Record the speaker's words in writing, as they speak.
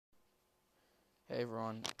Hey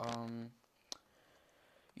everyone.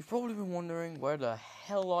 You've probably been wondering where the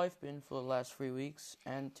hell I've been for the last 3 weeks,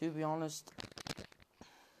 and to be honest,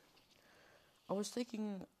 I was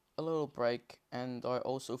taking a little break and I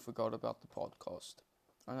also forgot about the podcast.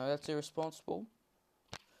 I know that's irresponsible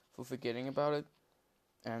for forgetting about it,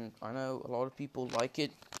 and I know a lot of people like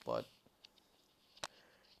it, but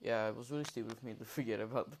yeah, it was really stupid of me to forget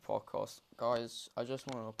about the podcast. Guys, I just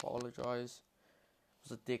want to apologize. I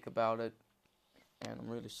was a dick about it, and I'm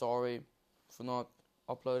really sorry for not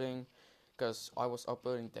uploading, because I was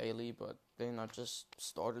uploading daily, but then I just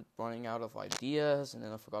started running out of ideas, and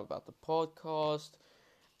then I forgot about the podcast,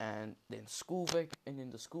 and then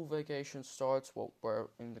the school vacation starts. Well, we're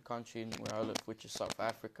in the country where I live, which is South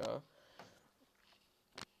Africa,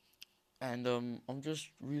 and I'm just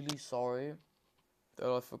really sorry that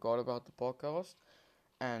I forgot about the podcast,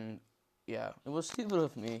 and yeah, it was stupid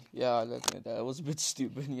of me. Yeah, I'll admit that. It was a bit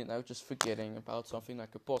stupid, just forgetting about something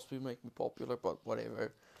that could possibly make me popular, but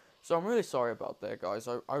whatever. So I'm really sorry about that, guys.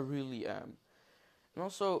 I really am. And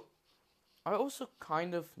also, I also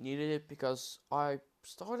kind of needed it because I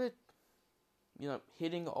started,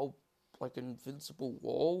 hitting like an invincible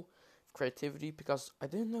wall of creativity because I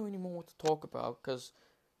didn't know anymore what to talk about. Because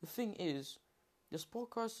the thing is, this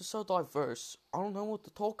podcast is so diverse, I don't know what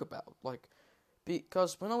to talk about. Like,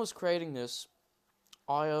 because when I was creating this,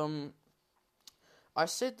 I I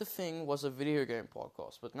said the thing was a video game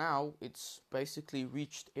podcast, but now it's basically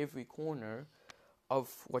reached every corner of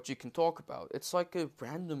what you can talk about. It's like a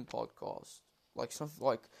random podcast, like something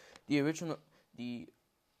like the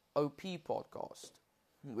OP podcast,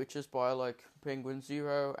 which is by like Penguin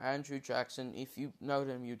Zero, Andrew Jackson. If you know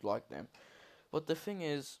them, you'd like them. But the thing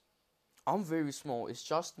is, I'm very small. It's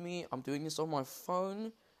just me. I'm doing this on my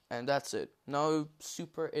phone, and that's it. No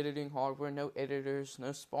super editing hardware, no editors,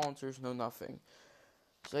 no sponsors, no nothing.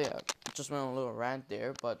 So yeah, just went on a little rant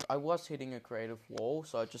there, but I was hitting a creative wall,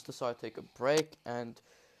 so I just decided to take a break and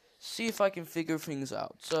see if I can figure things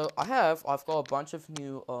out. So I've got a bunch of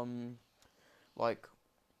new like,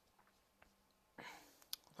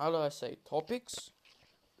 how do I say, topics,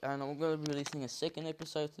 and I'm gonna be releasing a second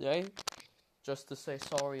episode today, just to say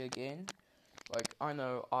sorry again. Like, I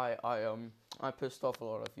know I pissed off a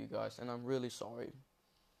lot of you guys, and I'm really sorry.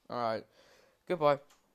 All right, goodbye.